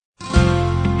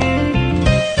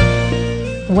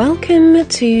Welcome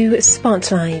to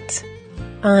Spotlight.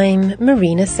 I'm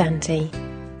Marina Santi.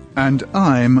 And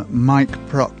I'm Mike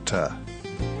Proctor.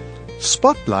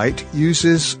 Spotlight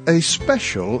uses a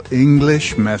special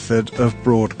English method of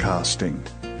broadcasting.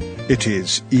 It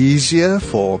is easier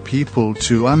for people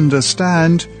to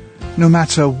understand no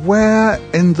matter where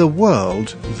in the world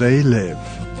they live.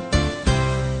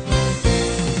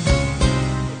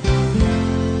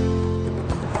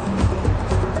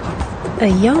 A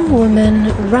young woman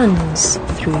runs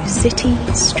through city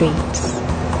streets.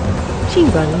 She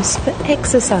runs for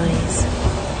exercise,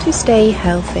 to stay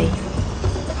healthy.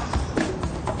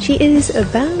 She is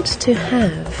about to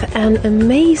have an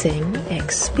amazing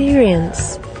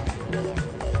experience.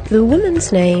 The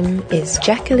woman's name is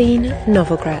Jacqueline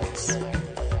Novogratz.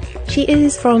 She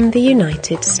is from the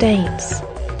United States,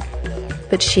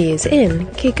 but she is in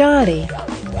Kigali,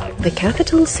 the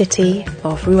capital city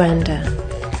of Rwanda.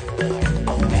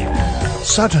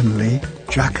 Suddenly,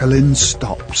 Jacqueline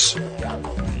stops.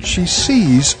 She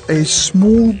sees a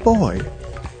small boy.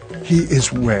 He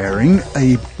is wearing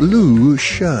a blue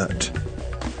shirt.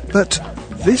 But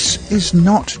this is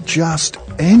not just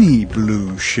any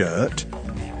blue shirt.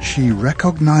 She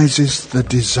recognizes the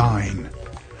design.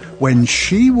 When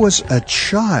she was a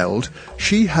child,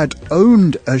 she had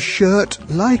owned a shirt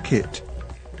like it.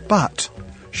 But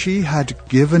she had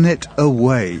given it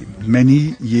away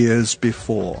many years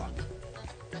before.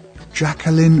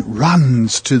 Jacqueline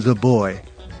runs to the boy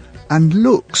and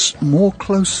looks more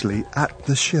closely at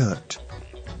the shirt.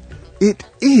 It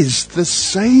is the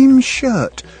same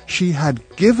shirt she had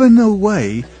given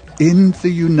away in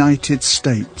the United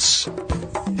States.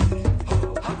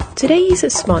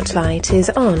 Today's Spotlight is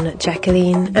on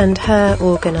Jacqueline and her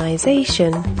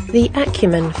organisation, the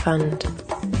Acumen Fund.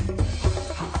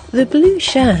 The blue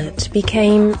shirt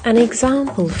became an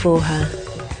example for her.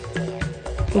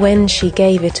 When she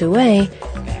gave it away,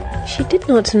 she did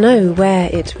not know where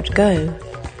it would go.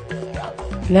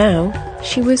 Now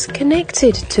she was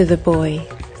connected to the boy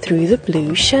through the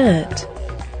blue shirt.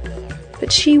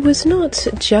 But she was not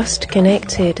just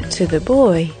connected to the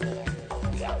boy.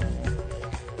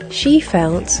 She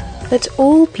felt that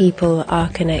all people are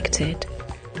connected,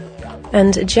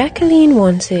 and Jacqueline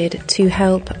wanted to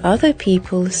help other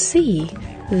people see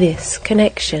this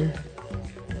connection.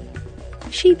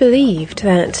 She believed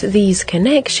that these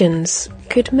connections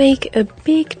could make a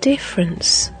big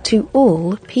difference to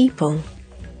all people.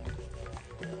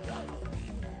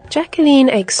 Jacqueline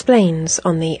explains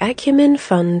on the Acumen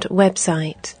Fund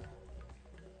website.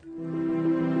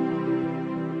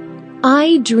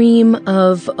 I dream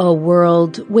of a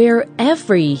world where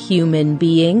every human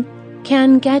being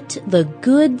can get the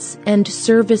goods and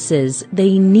services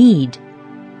they need: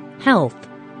 health,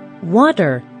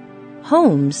 water,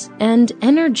 homes, and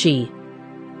energy.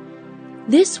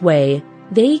 This way,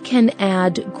 they can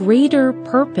add greater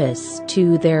purpose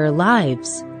to their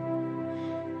lives.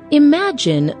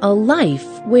 Imagine a life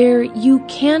where you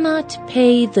cannot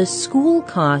pay the school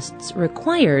costs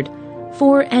required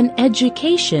for an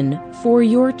education for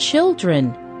your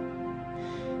children.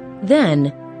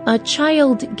 Then, a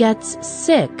child gets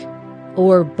sick,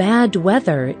 or bad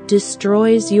weather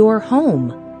destroys your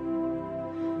home.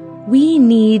 We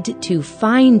need to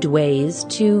find ways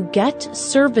to get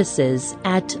services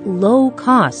at low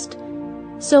cost,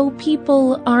 so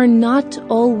people are not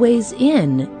always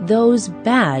in those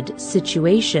bad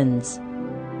situations.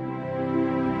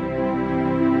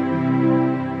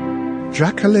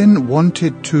 Jacqueline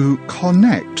wanted to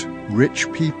connect rich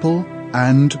people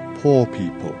and poor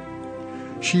people.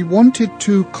 She wanted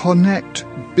to connect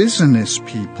business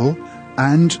people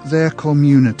and their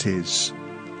communities.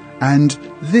 And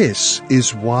this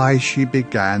is why she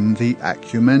began the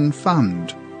Acumen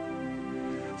Fund.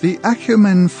 The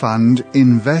Acumen Fund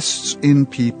invests in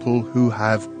people who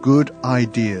have good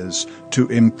ideas to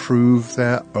improve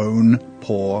their own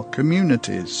poor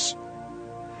communities.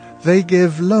 They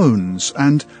give loans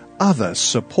and other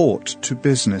support to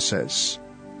businesses.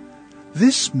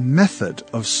 This method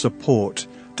of support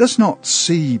does not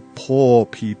see poor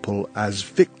people as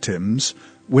victims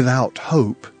without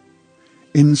hope.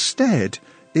 Instead,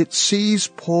 it sees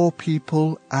poor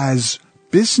people as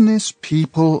business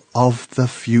people of the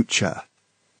future.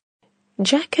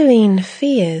 Jacqueline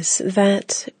fears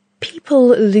that people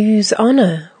lose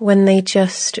honour when they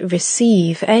just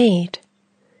receive aid.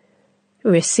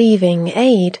 Receiving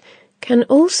aid can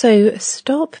also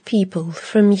stop people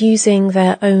from using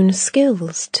their own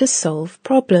skills to solve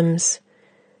problems.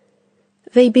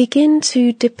 They begin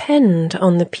to depend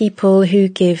on the people who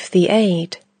give the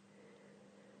aid.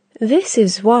 This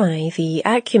is why the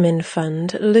Acumen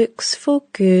Fund looks for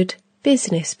good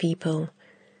business people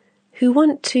who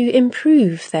want to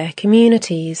improve their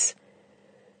communities.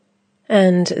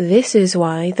 And this is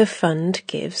why the fund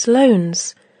gives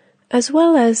loans, as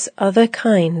well as other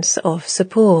kinds of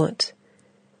support.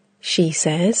 She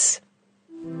says,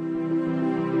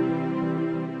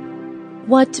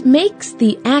 "What makes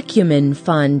the Acumen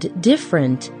Fund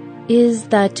different is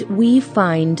that we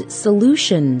find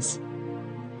solutions.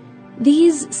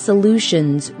 These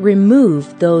solutions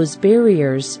remove those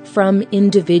barriers from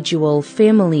individual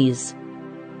families.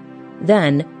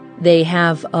 Then they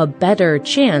have a better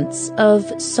chance of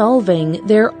solving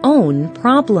their own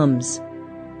problems.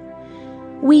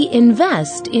 We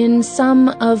invest in some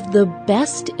of the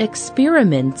best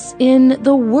experiments in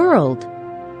the world.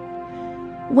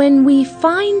 When we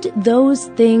find those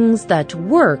things that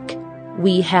work,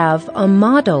 we have a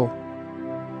model.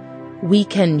 We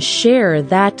can share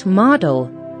that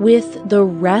model with the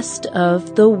rest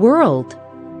of the world."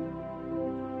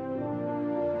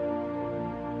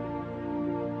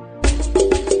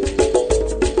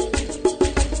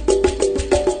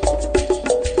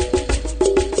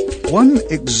 One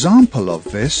example of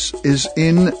this is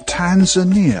in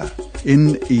Tanzania,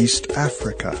 in East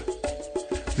Africa.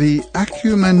 The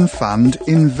Acumen Fund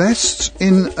invests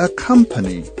in a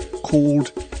company called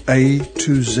A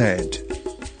to Z.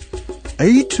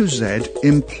 A to Z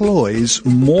employs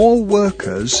more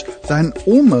workers than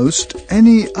almost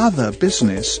any other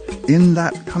business in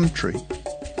that country.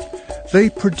 They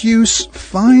produce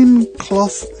fine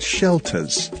cloth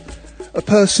shelters. A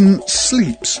person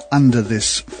sleeps under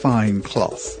this fine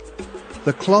cloth.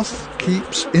 The cloth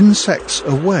keeps insects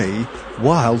away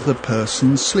while the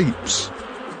person sleeps.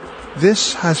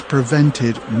 This has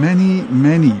prevented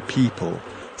many people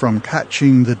from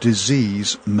catching the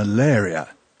disease malaria.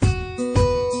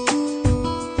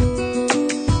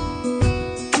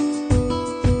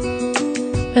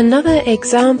 Another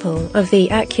example of the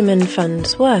Acumen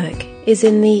Fund's work is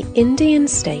in the Indian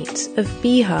state of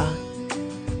Bihar.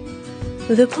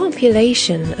 The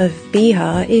population of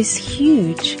Bihar is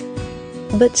huge,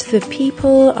 but the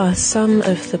people are some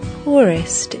of the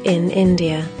poorest in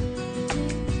India,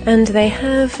 and they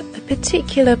have a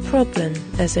particular problem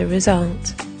as a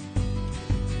result.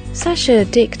 Sasha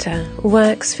Dikta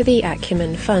works for the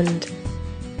Acumen Fund.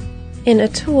 In a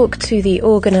talk to the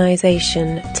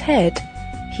organization TED,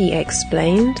 he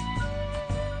explained,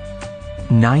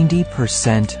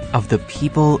 90% of the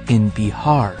people in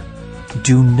Bihar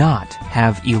do not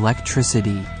have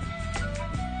electricity.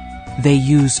 They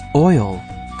use oil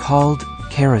called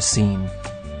kerosene.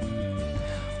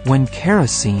 When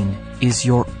kerosene is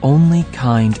your only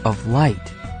kind of light,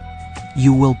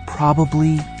 you will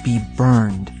probably be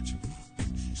burned.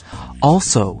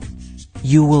 Also,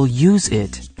 you will use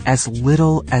it as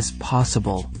little as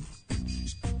possible.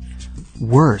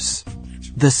 Worse,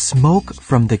 the smoke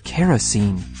from the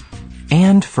kerosene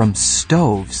and from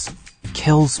stoves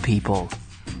kills people.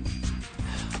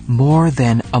 More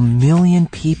than 1 million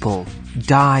people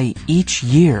die each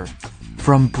year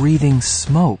from breathing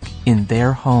smoke in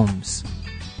their homes.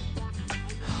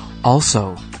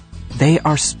 Also, they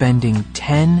are spending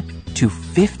 10 to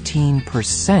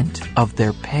 15% of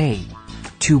their pay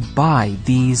to buy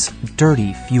these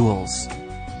dirty fuels.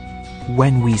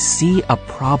 When we see a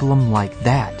problem like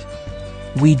that,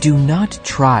 we do not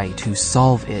try to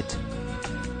solve it.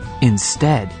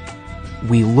 Instead,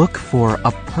 we look for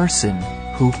a person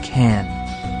who can.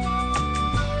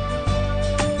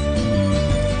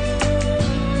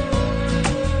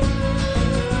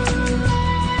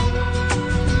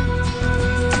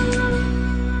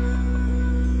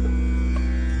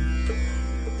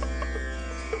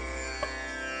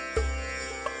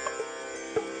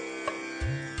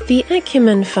 The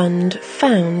Acumen Fund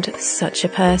found such a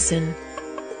person.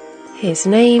 His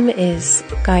name is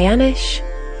Gayanesh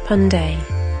Pandey.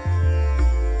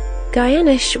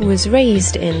 Gayanesh was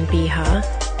raised in Bihar,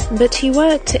 but he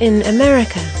worked in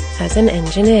America as an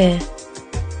engineer.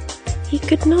 He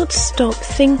could not stop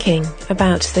thinking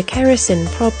about the kerosene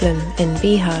problem in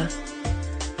Bihar.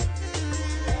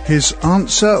 His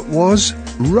answer was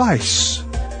rice.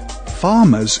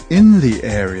 Farmers in the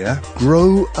area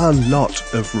grow a lot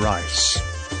of rice.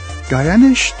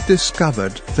 Gayanesh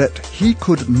discovered that he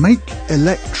could make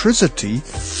electricity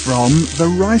from the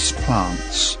rice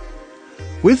plants.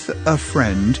 With a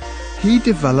friend, he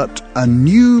developed a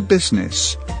new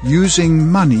business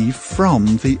using money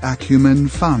from the Acumen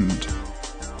Fund.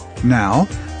 Now,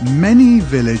 many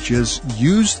villagers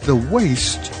use the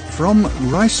waste from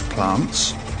rice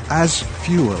plants as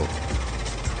fuel.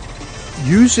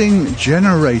 Using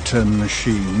generator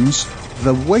machines,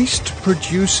 the waste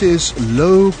produces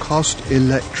low-cost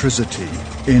electricity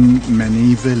in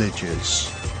many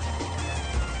villages.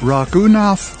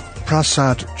 Raghunath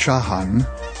Prasad Chauhan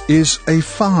is a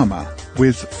farmer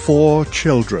with 4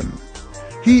 children.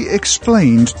 He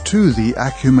explained to the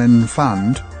Acumen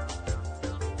Fund,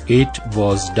 "It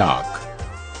was dark,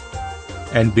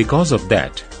 and because of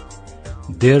that,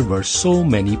 there were so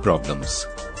many problems.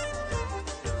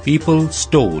 People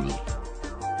stole,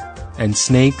 and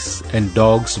snakes and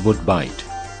dogs would bite.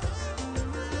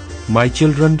 My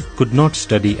children could not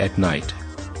study at night.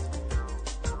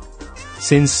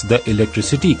 Since the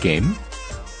electricity came,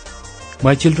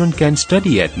 my children can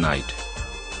study at night.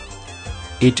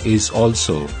 It is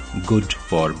also good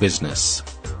for business.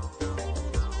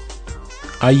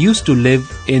 I used to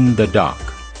live in the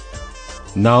dark.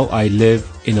 Now I live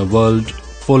in a world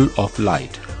full of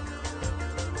light.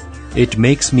 It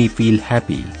makes me feel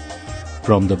happy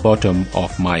from the bottom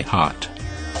of my heart."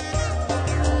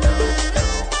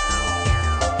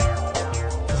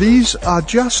 These are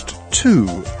just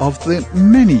 2 of the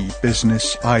many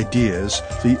business ideas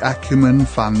the Acumen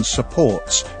Fund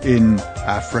supports in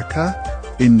Africa,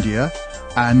 India,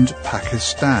 and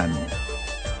Pakistan.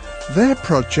 Their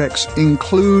projects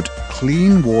include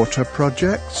clean water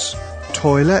projects,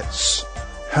 toilets,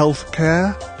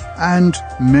 healthcare, and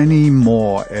many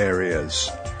more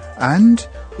areas. And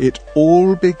it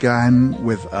all began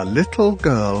with a little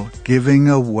girl giving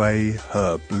away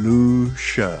her blue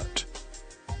shirt.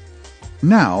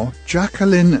 Now,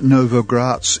 Jacqueline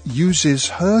Novogratz uses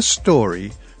her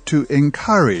story to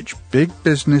encourage big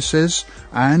businesses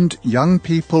and young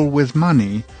people with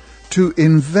money to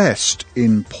invest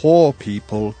in poor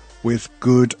people with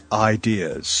good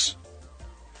ideas.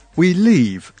 We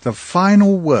leave the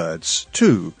final words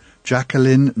to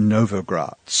Jacqueline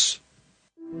Novogratz.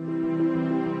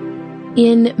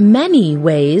 In many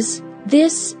ways,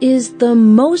 this is the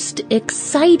most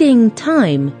exciting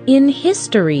time in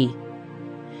history.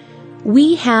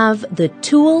 We have the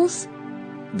tools,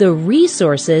 the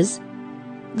resources,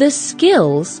 the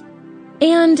skills,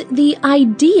 and the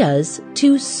ideas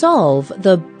to solve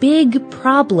the big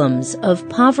problems of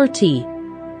poverty.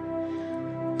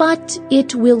 But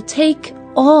it will take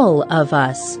all of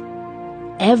us,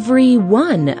 every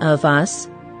one of us,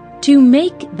 to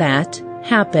make that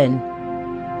happen.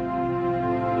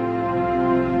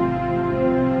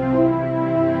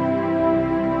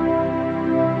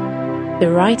 The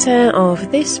writer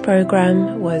of this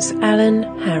program was Alan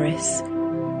Harris.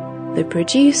 The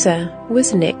producer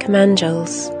was Nick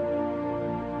Mangels.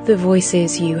 The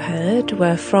voices you heard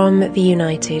were from the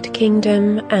United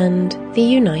Kingdom and the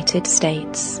United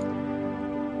States.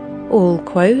 All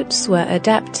quotes were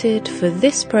adapted for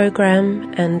this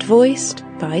program and voiced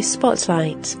by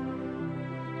Spotlight.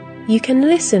 You can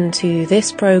listen to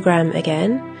this program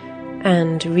again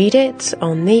and read it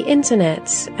on the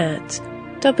internet at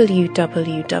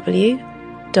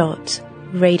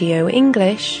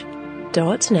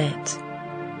www.radioenglish.net.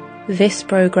 This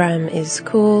program is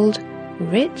called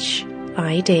Rich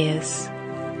Ideas.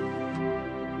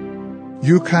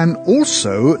 You can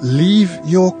also leave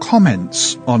your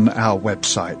comments on our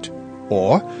website,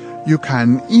 or you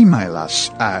can email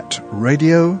us at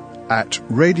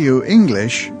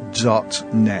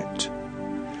radio@radioenglish.net.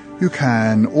 You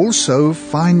can also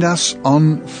find us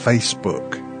on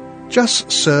Facebook.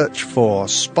 Just search for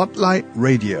Spotlight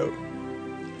Radio.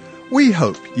 We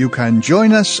hope you can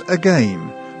join us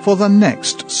again for the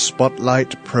next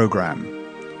Spotlight program.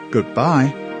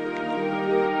 Goodbye.